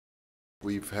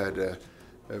We've had a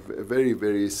very,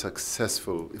 very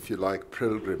successful, if you like,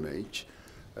 pilgrimage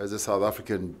as a South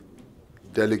African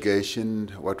delegation,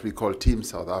 what we call Team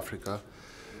South Africa,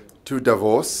 to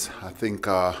Davos. I think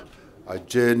our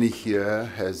journey here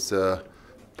has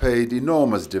paid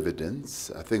enormous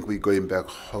dividends. I think we're going back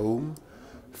home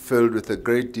filled with a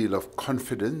great deal of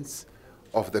confidence,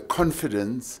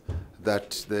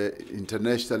 that the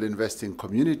international investing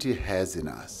community has in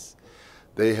us.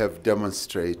 They have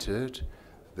demonstrated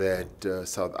that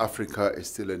South Africa is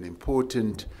still an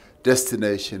important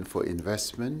destination for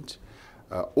investment.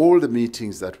 All the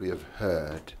meetings that we have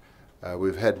heard,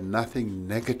 we've had nothing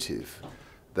negative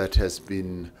that has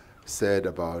been said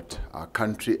about our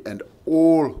country, and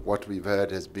all what we've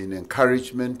heard has been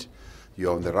encouragement.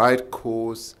 You're on the right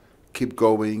course, keep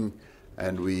going,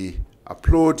 and we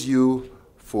applaud you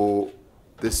for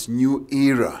this new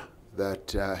era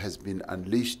that has been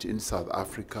unleashed in South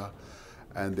Africa,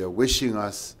 and they're wishing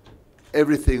us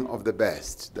everything of the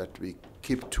best, that we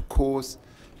keep to course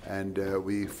and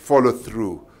we follow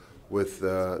through with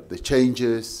the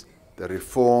changes, the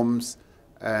reforms,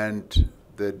 and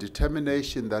the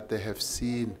determination that they have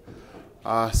seen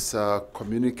us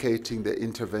communicating the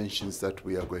interventions that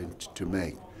we are going to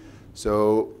make.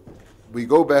 So we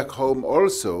go back home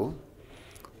also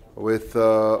with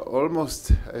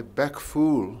almost a bag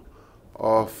full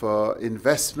of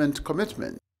investment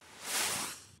commitments.